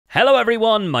Hello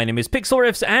everyone, my name is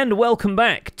Pixlriffs and welcome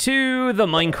back to the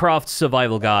Minecraft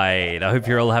Survival Guide. I hope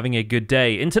you're all having a good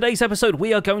day. In today's episode,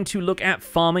 we are going to look at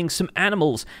farming some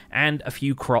animals and a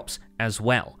few crops as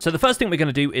well. So the first thing we're going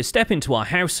to do is step into our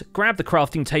house, grab the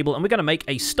crafting table, and we're going to make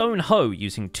a stone hoe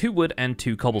using 2 wood and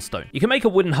 2 cobblestone. You can make a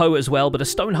wooden hoe as well, but a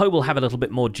stone hoe will have a little bit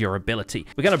more durability.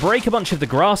 We're going to break a bunch of the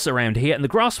grass around here, and the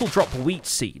grass will drop wheat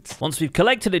seeds. Once we've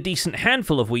collected a decent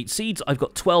handful of wheat seeds, I've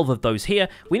got 12 of those here,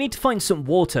 we need to find some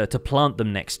water to plant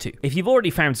them next to. If you've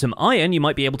already found some iron, you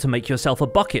might be able to make yourself a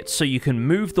bucket so you can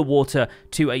move the water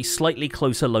to a slightly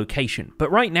closer location.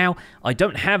 But right now, I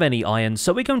don't have any iron,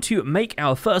 so we're going to make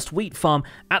our first wheat farm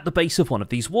at the base of one of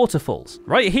these waterfalls.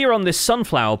 Right here on this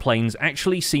sunflower plains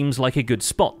actually seems like a good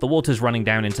spot. The water's running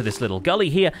down into this little gully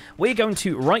here. We're going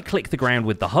to right-click the ground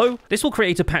with the hoe. This will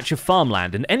create a patch of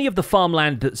farmland, and any of the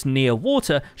farmland that's near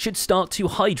water should start to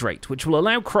hydrate, which will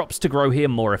allow crops to grow here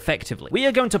more effectively. We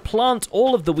are going to plant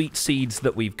all of the wheat seeds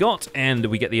that we've got, and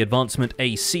we get the advancement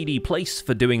a seedy place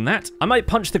for doing that. I might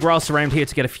punch the grass around here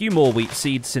to get a few more wheat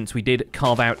seeds since we did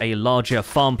carve out a larger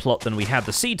farm plot than we had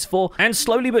the seeds for, and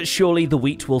slowly but surely the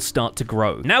wheat will start to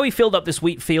grow. Now we filled up this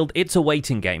wheat field, it's a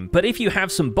waiting game, but if you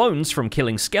have some bones from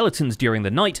killing skeletons during the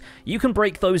night, you can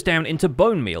break those down into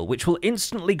bone meal, which will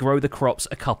instantly grow the crops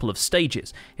a couple of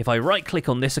stages. If I right click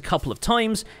on this a couple of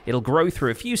times, it'll grow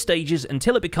through a few stages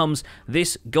until it becomes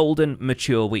this golden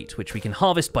mature wheat, which we can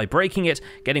harvest by breaking it,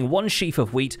 getting 1 sheaf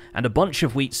of wheat and a bunch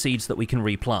of wheat seeds that we can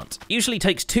replant. Usually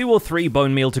takes 2 or 3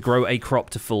 bone meal to grow a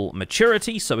crop to full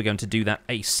maturity, so we're going to do that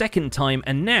a second time,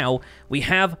 and now we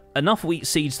have enough wheat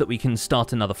seeds that we can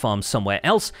start another farm somewhere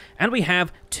else, and we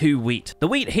have 2 wheat. The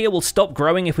wheat here will stop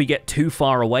growing if we get too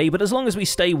far away, but as long as we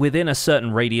stay within a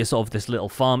certain radius of this little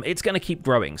farm, it's going to keep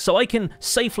growing, so I can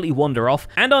safely wander off,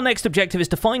 and our next objective is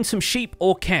to find some sheep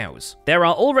or cows. There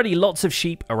are already lots of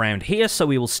sheep around here, so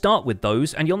we will start with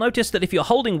those, and you'll notice that if you're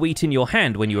holding wheat in your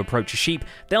hand when you approach a sheep,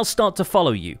 they'll start to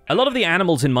follow you. A lot of the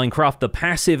animals in Minecraft, the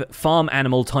passive farm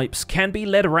animal types, can be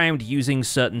led around using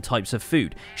certain types of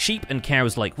food. Sheep and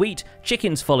cows like wheat,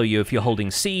 chickens follow you if you're holding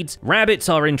seeds, rabbits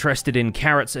are interested in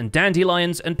carrots and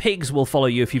dandelions, and pigs will follow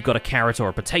you if you've got a carrot or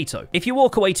a potato. If you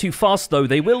walk away too fast though,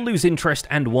 they will lose interest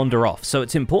and wander off, so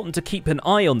it's important to keep an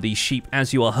eye on these sheep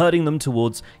as you are herding them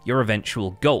towards your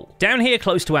eventual goal. Down here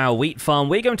close to our wheat farm,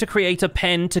 we're going to create a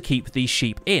pen to keep these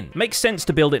sheep in. Makes sense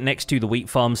to build it next to the wheat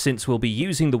farm since we'll be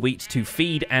using the wheat to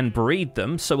feed and breed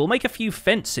them, so we'll make a few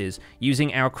fences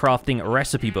using our crafting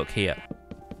recipe book here.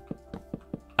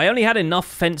 I only had enough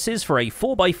fences for a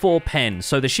 4x4 pen,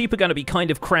 so the sheep are going to be kind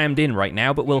of crammed in right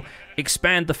now, but we'll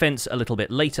expand the fence a little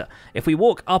bit later. If we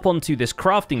walk up onto this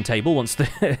crafting table, once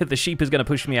the sheep is going to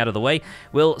push me out of the way,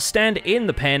 we'll stand in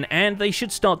the pen and they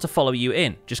should start to follow you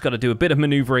in. Just got to do a bit of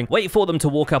maneuvering, wait for them to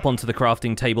walk up onto the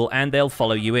crafting table, and they'll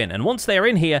follow you in. And once they're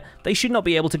in here, they should not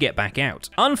be able to get back out.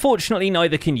 Unfortunately,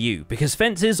 neither can you, because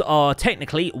fences are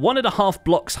technically 1.5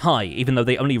 blocks high, even though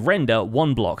they only render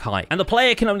 1 block high. And the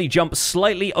player can only jump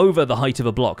slightly over the height of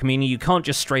a block, meaning you can't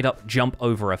just straight up jump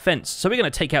over a fence. So we're going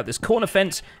to take out this corner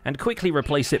fence and quickly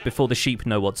replace it before the sheep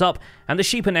know what's up, and the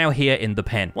sheep are now here in the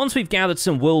pen. Once we've gathered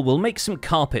some wool, we'll make some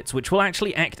carpets, which will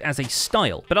actually act as a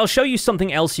stile. But I'll show you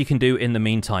something else you can do in the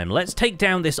meantime. Let's take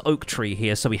down this oak tree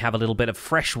here so we have a little bit of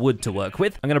fresh wood to work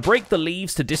with. I'm going to break the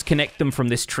leaves to disconnect them from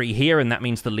this tree here, and that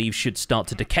means the leaves should start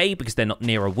to decay because they're not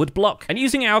near a wood block. And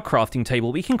using our crafting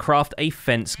table, we can craft a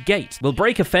fence gate. We'll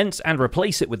break a fence and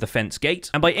replace it with the fence gate,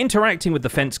 and by interacting with the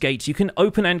fence gate, you can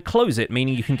open and close it,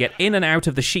 meaning you can get in and out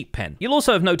of the sheep pen. You'll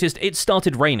also have noticed it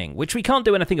started raining, which we can't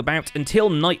do anything about until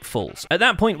night falls. At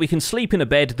that point, we can sleep in a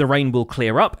bed, the rain will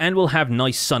clear up, and we'll have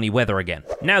nice sunny weather again.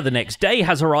 Now the next day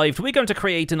has arrived, we're going to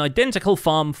create an identical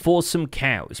farm for some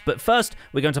cows, but first,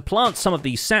 we're going to plant some of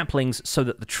these saplings so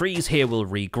that the trees here will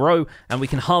regrow, and we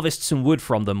can harvest some wood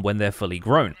from them when they're fully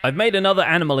grown. I've made another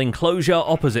animal enclosure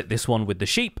opposite this one with the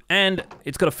sheep, and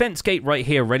it's got a fence gate right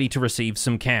here ready to receive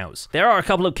some cows. There are a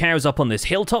couple of cows up on this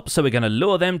hilltop, so we're going to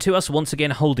lure them to us, once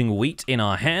again holding wheat in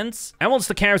our hands. And once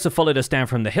the cows have followed us down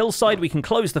from the hillside, we can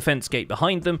close the fence gate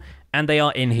behind them, and they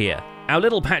are in here. Our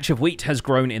little patch of wheat has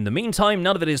grown in the meantime.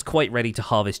 None of it is quite ready to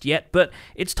harvest yet, but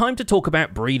it's time to talk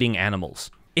about breeding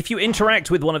animals. If you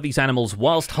interact with one of these animals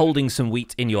whilst holding some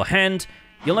wheat in your hand,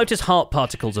 you'll notice heart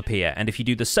particles appear, and if you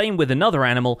do the same with another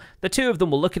animal, the two of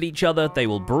them will look at each other, they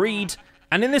will breed,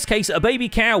 And in this case, a baby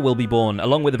cow will be born,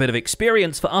 along with a bit of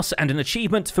experience for us and an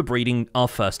achievement for breeding our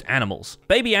first animals.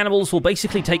 Baby animals will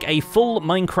basically take a full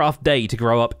Minecraft day to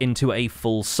grow up into a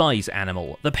full-size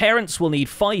animal. The parents will need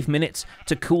 5 minutes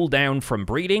to cool down from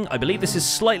breeding. I believe this is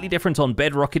slightly different on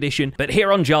Bedrock Edition, but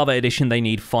here on Java Edition they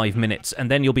need 5 minutes, and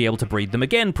then you'll be able to breed them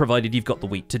again, provided you've got the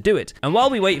wheat to do it. And while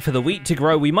we wait for the wheat to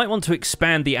grow, we might want to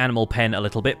expand the animal pen a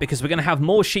little bit, because we're going to have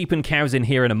more sheep and cows in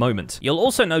here in a moment. You'll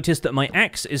also notice that my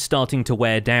axe is starting to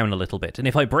wear down a little bit, and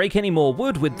if I break any more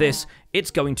wood with this,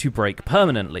 it's going to break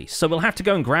permanently. So we'll have to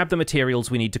go and grab the materials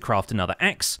we need to craft another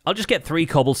axe. I'll just get 3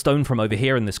 cobblestone from over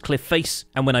here in this cliff face,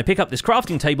 and when I pick up this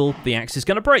crafting table, the axe is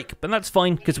going to break, but that's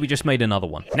fine because we just made another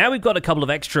one. Now we've got a couple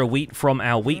of extra wheat from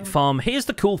our wheat farm. Here's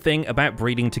the cool thing about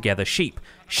breeding together sheep.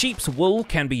 Sheep's wool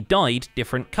can be dyed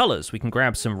different colors. We can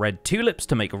grab some red tulips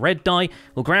to make red dye.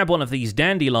 We'll grab one of these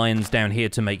dandelions down here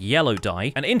to make yellow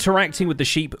dye. And interacting with the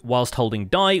sheep whilst holding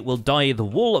dye will dye the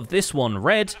wool of this one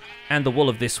red and the wool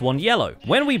of this one yellow.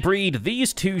 When we breed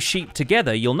these 2 sheep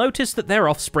together, you'll notice that their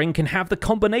offspring can have the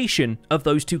combination of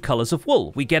those 2 colors of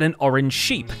wool. We get an orange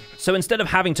sheep. So instead of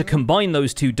having to combine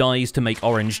those 2 dyes to make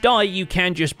orange dye, you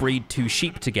can just breed 2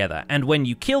 sheep together. And when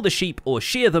you kill the sheep or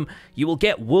shear them, you will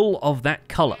get wool of that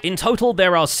color. In total,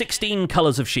 there are 16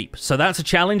 colors of sheep, so that's a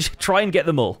challenge. Try and get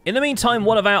them all. In the meantime,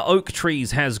 one of our oak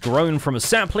trees has grown from a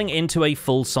sapling into a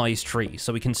full-size tree,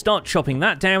 so we can start chopping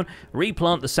that down,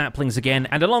 replant the saplings again,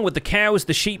 and along with the cows,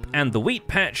 the sheep, and the wheat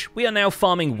patch, we are now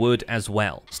farming wood as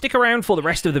well. Stick around for the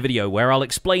rest of the video, where I'll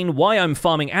explain why I'm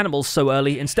farming animals so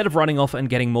early instead of running off and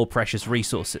getting more precious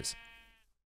resources.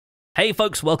 Hey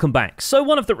folks, welcome back. So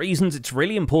one of the reasons it's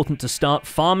really important to start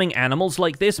farming animals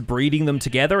like this, breeding them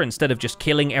together instead of just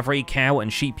killing every cow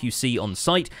and sheep you see on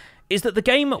site, is that the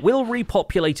game will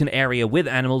repopulate an area with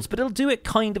animals, but it'll do it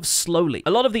kind of slowly.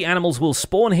 A lot of the animals will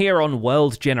spawn here on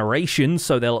world generation,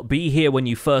 so they'll be here when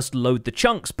you first load the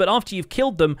chunks, but after you've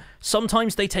killed them,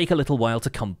 sometimes they take a little while to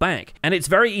come back, and it's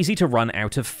very easy to run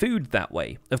out of food that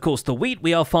way. Of course, the wheat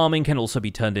we are farming can also be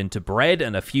turned into bread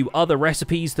and a few other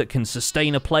recipes that can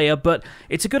sustain a player, but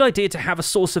it's a good idea to have a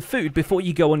source of food before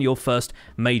you go on your first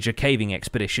major caving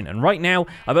expedition, and right now,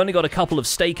 I've only got a couple of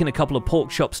steak and a couple of pork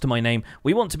chops to my name.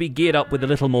 We want to be geared up with a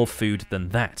little more food than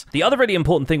that. The other really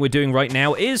important thing we're doing right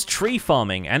now is tree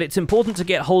farming, and it's important to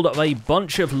get hold of a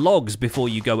bunch of logs before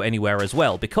you go anywhere as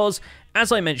well, because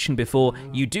as I mentioned before,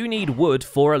 you do need wood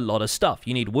for a lot of stuff.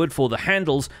 You need wood for the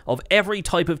handles of every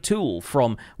type of tool,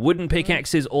 from wooden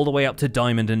pickaxes all the way up to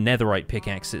diamond and netherite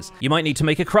pickaxes. You might need to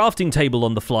make a crafting table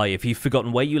on the fly if you've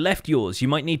forgotten where you left yours. You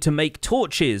might need to make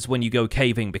torches when you go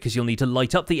caving, because you'll need to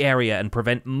light up the area and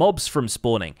prevent mobs from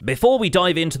spawning. Before we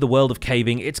dive into the world of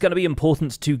caving, it's going to be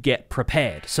important to get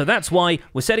prepared. So that's why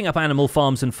we're setting up animal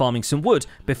farms and farming some wood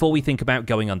before we think about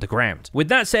going underground. With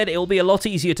that said, it will be a lot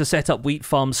easier to set up wheat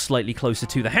farms slightly closer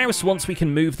to the house once we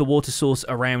can move the water source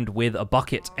around with a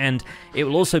bucket, and it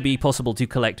will also be possible to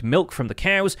collect milk from the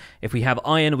cows. If we have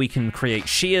iron, we can create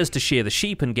shears to shear the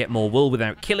sheep and get more wool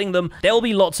without killing them. There will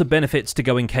be lots of benefits to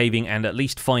going caving and at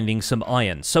least finding some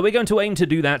iron, so we're going to aim to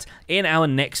do that in our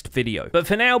next video. But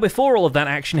for now, before all of that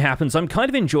action happens, I'm kind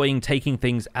of enjoying taking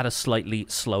things at a slightly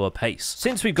slower pace.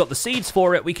 Since we've got the seeds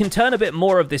for it, we can turn a bit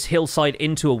more of this hillside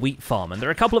into a wheat farm, and there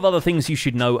are a couple of other things you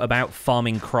should know about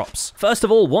farming crops. First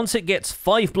of all, once it gets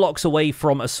 5 blocks away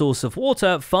from a source of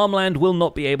water, farmland will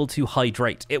not be able to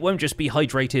hydrate. It won't just be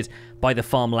hydrated by the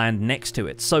farmland next to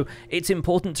it. So it's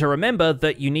important to remember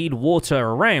that you need water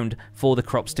around for the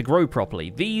crops to grow properly.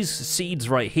 These seeds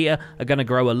right here are going to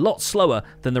grow a lot slower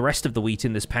than the rest of the wheat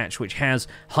in this patch, which has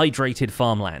hydrated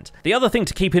farmland. The other thing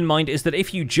to keep in mind is that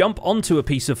if you jump onto a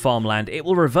piece of farmland, it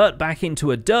will revert back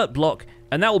into a dirt block,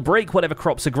 and that will break whatever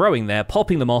crops are growing there,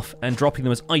 popping them off and dropping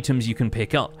them as items you can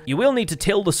pick up. You will need to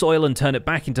till the soil and turn it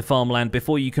back into farmland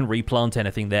before you can replant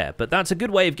anything there, but that's a good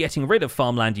way of getting rid of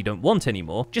farmland you don't want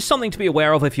anymore. Just something to be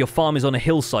aware of if your farm is on a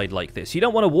hillside like this. You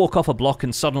don't want to walk off a block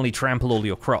and suddenly trample all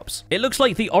your crops. It looks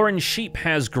like the orange sheep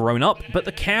has grown up, but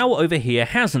the cow over here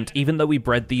hasn't, even though we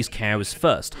bred these cows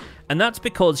first. And that's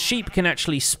because sheep can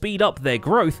actually speed up their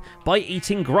growth by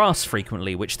eating grass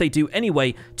frequently, which they do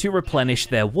anyway to replenish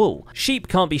their wool. Sheep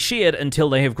can't be sheared until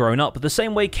they have grown up, the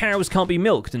same way cows can't be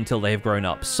milked until they have grown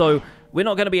up. So we're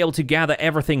not going to be able to gather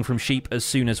everything from sheep as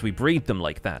soon as we breed them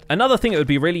like that. Another thing that would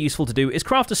be really useful to do is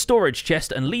craft a storage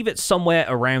chest and leave it somewhere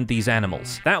around these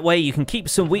animals. That way you can keep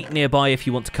some wheat nearby if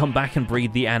you want to come back and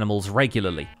breed the animals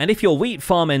regularly. And if your wheat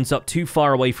farm ends up too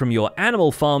far away from your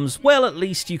animal farms, well, at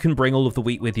least you can bring all of the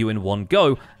wheat with you in one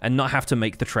go and not have to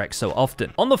make the trek so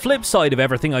often. On the flip side of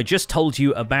everything I just told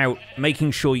you about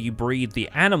making sure you breed the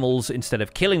animals instead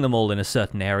of killing them all in a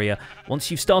certain area,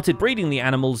 once you've started breeding the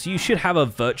animals, you should have a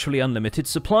virtually unlimited unlimited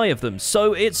supply of them,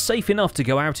 so it's safe enough to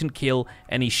go out and kill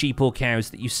any sheep or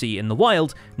cows that you see in the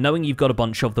wild, knowing you've got a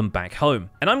bunch of them back home.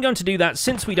 And I'm going to do that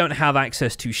since we don't have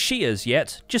access to shears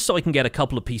yet, just so I can get a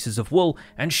couple of pieces of wool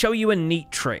and show you a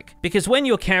neat trick. Because when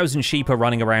your cows and sheep are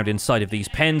running around inside of these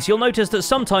pens, you'll notice that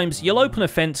sometimes you'll open a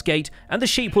fence gate and the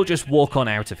sheep will just walk on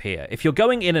out of here. If you're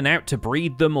going in and out to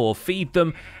breed them or feed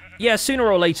them, yeah, sooner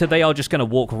or later they are just going to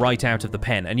walk right out of the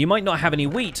pen, and you might not have any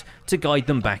wheat to guide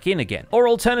them back in again. Or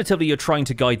alternatively, you're trying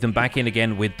to guide them back in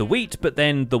again with the wheat, but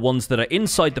then the ones that are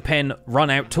inside the pen run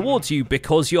out towards you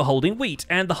because you're holding wheat,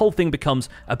 and the whole thing becomes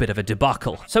a bit of a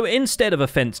debacle. So instead of a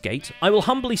fence gate, I will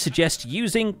humbly suggest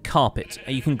using carpet.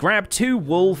 You can grab 2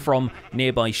 wool from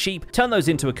nearby sheep, turn those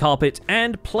into a carpet,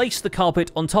 and place the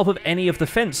carpet on top of any of the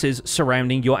fences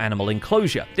surrounding your animal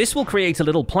enclosure. This will create a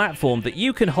little platform that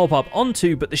you can hop up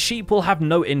onto, but the sheep will have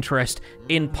no interest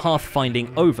in pathfinding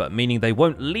over, meaning they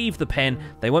won't leave the pen,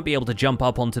 they won't be able to jump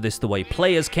up onto this the way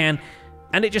players can,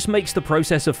 and it just makes the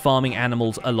process of farming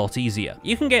animals a lot easier.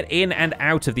 You can get in and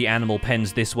out of the animal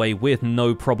pens this way with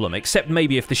no problem, except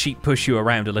maybe if the sheep push you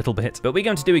around a little bit. But we're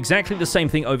going to do exactly the same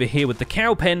thing over here with the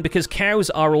cow pen, because cows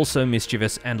are also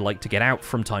mischievous and like to get out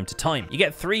from time to time. You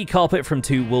get 3 carpet from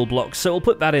 2 wool blocks, so we'll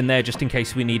put that in there just in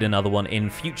case we need another one in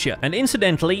future. And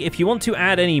incidentally, if you want to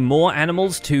add any more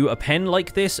animals to a pen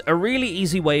like this, a really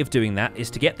easy way of doing that is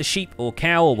to get the sheep or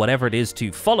cow or whatever it is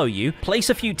to follow you, place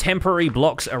a few temporary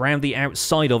blocks around the outside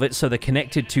of it so they're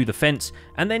connected to the fence,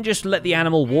 and then just let the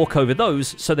animal walk over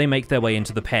those so they make their way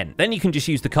into the pen. Then you can just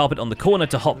use the carpet on the corner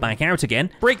to hop back out again,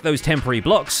 break those temporary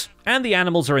blocks, and the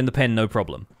animals are in the pen no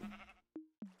problem.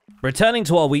 Returning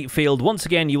to our wheat field, once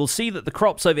again you will see that the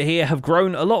crops over here have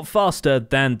grown a lot faster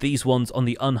than these ones on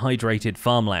the unhydrated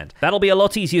farmland. That'll be a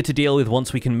lot easier to deal with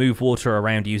once we can move water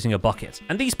around using a bucket.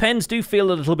 And these pens do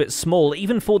feel a little bit small,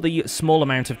 even for the small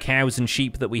amount of cows and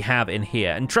sheep that we have in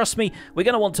here. And trust me, we're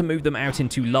going to want to move them out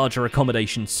into larger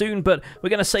accommodation soon, but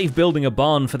we're going to save building a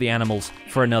barn for the animals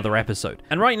for another episode.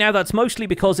 And right now that's mostly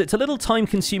because it's a little time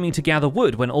consuming to gather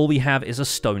wood when all we have is a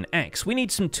stone axe. We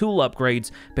need some tool upgrades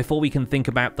before we can think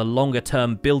about the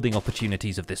longer-term building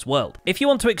opportunities of this world. If you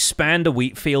want to expand a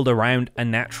wheat field around a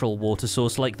natural water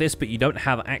source like this, but you don't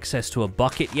have access to a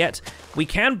bucket yet, we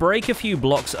can break a few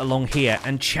blocks along here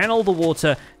and channel the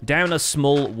water down a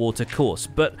small water course.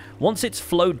 But once it's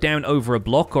flowed down over a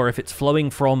block, or if it's flowing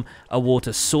from a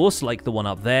water source like the one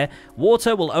up there,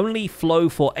 water will only flow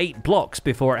for 8 blocks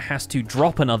before it has to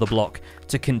drop another block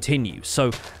to continue.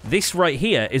 So this right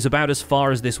here is about as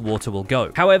far as this water will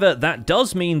go. However, that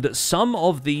does mean that some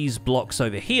of these blocks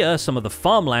over here, some of the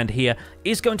farmland here,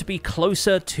 is going to be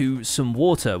closer to some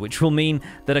water, which will mean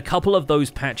that a couple of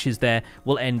those patches there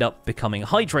will end up becoming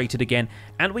hydrated again,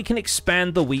 and we can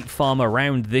expand the wheat farm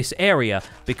around this area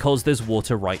because there's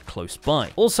water right close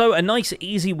by. Also, a nice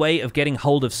easy way of getting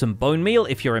hold of some bone meal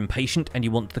if you're impatient and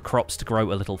you want the crops to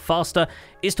grow a little faster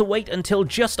is to wait until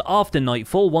just after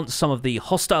nightfall, once some of the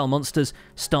hostile monsters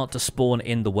start to spawn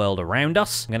in the world around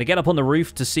us. I'm going to get up on the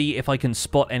roof to see if I can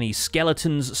spot any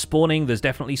skeletons spawning. There's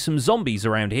definitely some zombies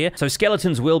around here, so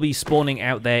skeletons will be spawning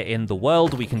out there in the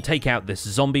world. We can take out this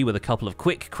zombie with a couple of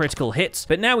quick critical hits,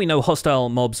 but now we know hostile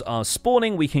mobs are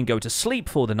spawning, we can go to sleep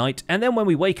for the night, and then when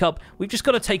we wake up, we've just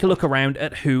got to take a look around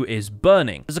at who is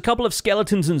burning. There's a couple of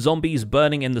skeletons and zombies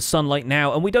burning in the sunlight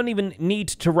now, and we don't even need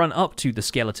to run up to the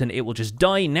skeleton. It will just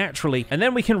die naturally, and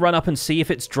then we can run up and see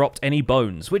if it's dropped any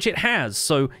bones, which it has,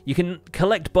 so you can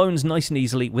collect bones nice and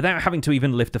easily without having to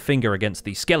even lift a finger against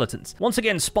these skeletons. Once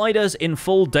again, spiders in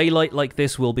full daylight like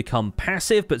this will become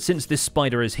passive, but since this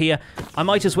spider is here, I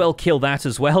might as well kill that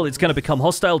as well. It's going to become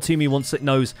hostile to me once it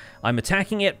knows I'm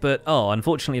attacking it, but oh,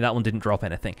 unfortunately that one didn't drop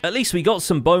anything. At least we got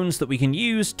some bones that we can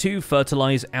use to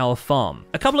fertilize our farm.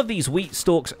 A couple of these wheat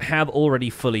stalks have already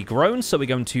fully grown, so we're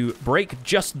going to break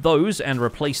just those and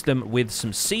replace them with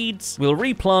some seeds. We'll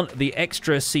replant the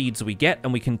extra seeds we get,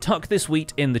 and we can tuck this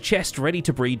wheat in the chest ready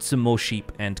to breed some more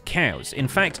sheep and cows. In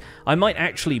fact, I might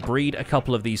actually breed a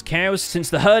couple of these cows, since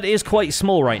the herd is quite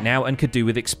small right now and could do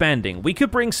with expanding. We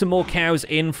could bring some more cows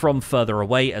in from further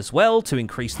away as well to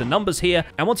increase the numbers here,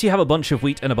 and once you have a bunch of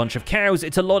wheat and a bunch of cows,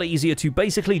 it's a lot easier to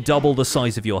basically double the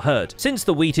size of your herd. Since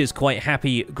the wheat is quite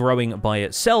happy growing by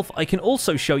itself, I can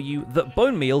also show you that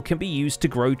bone meal can be used to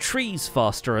grow trees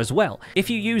faster as well. If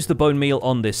you use the bone meal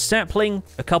on this sapling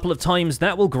a couple of times,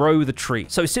 that will grow the tree.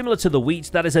 So similar to the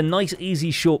wheat, that is a nice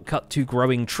easy shortcut to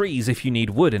growing trees if you need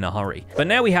wood in a hurry. But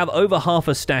now we have over half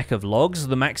a stack of logs.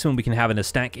 The maximum we can have in a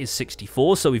stack is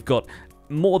 64, so we've got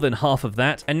more than half of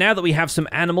that. And now that we have some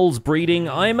animals breeding,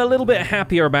 I'm a little bit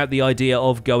happier about the idea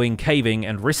of going caving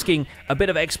and risking a bit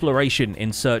of exploration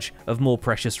in search of more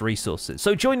precious resources.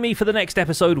 So join me for the next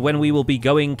episode when we will be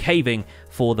going caving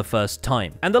for the first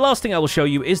time. And the last thing I will show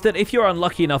you is that if you're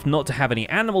unlucky enough not to have any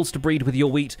animals to breed with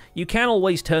your wheat, you can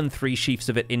always turn 3 sheafs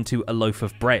of it into a loaf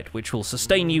of bread, which will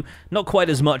sustain you, not quite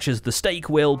as much as the steak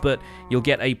will, but you'll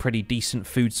get a pretty decent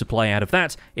food supply out of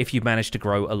that if you've managed to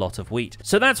grow a lot of wheat.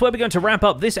 So that's where we're going to wrap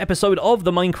up this episode of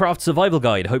the Minecraft Survival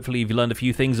Guide. Hopefully you've learned a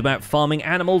few things about farming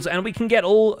animals, and we can get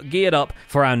all geared up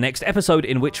for our next episode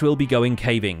in which we'll be going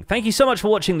caving. Thank you so much for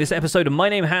watching this episode. My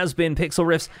name has been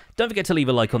Pixlriffs. Don't forget to leave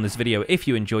a like on this video if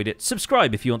you enjoyed it,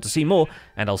 subscribe if you want to see more,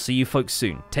 and I'll see you folks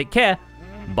soon. Take care.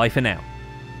 Bye for now.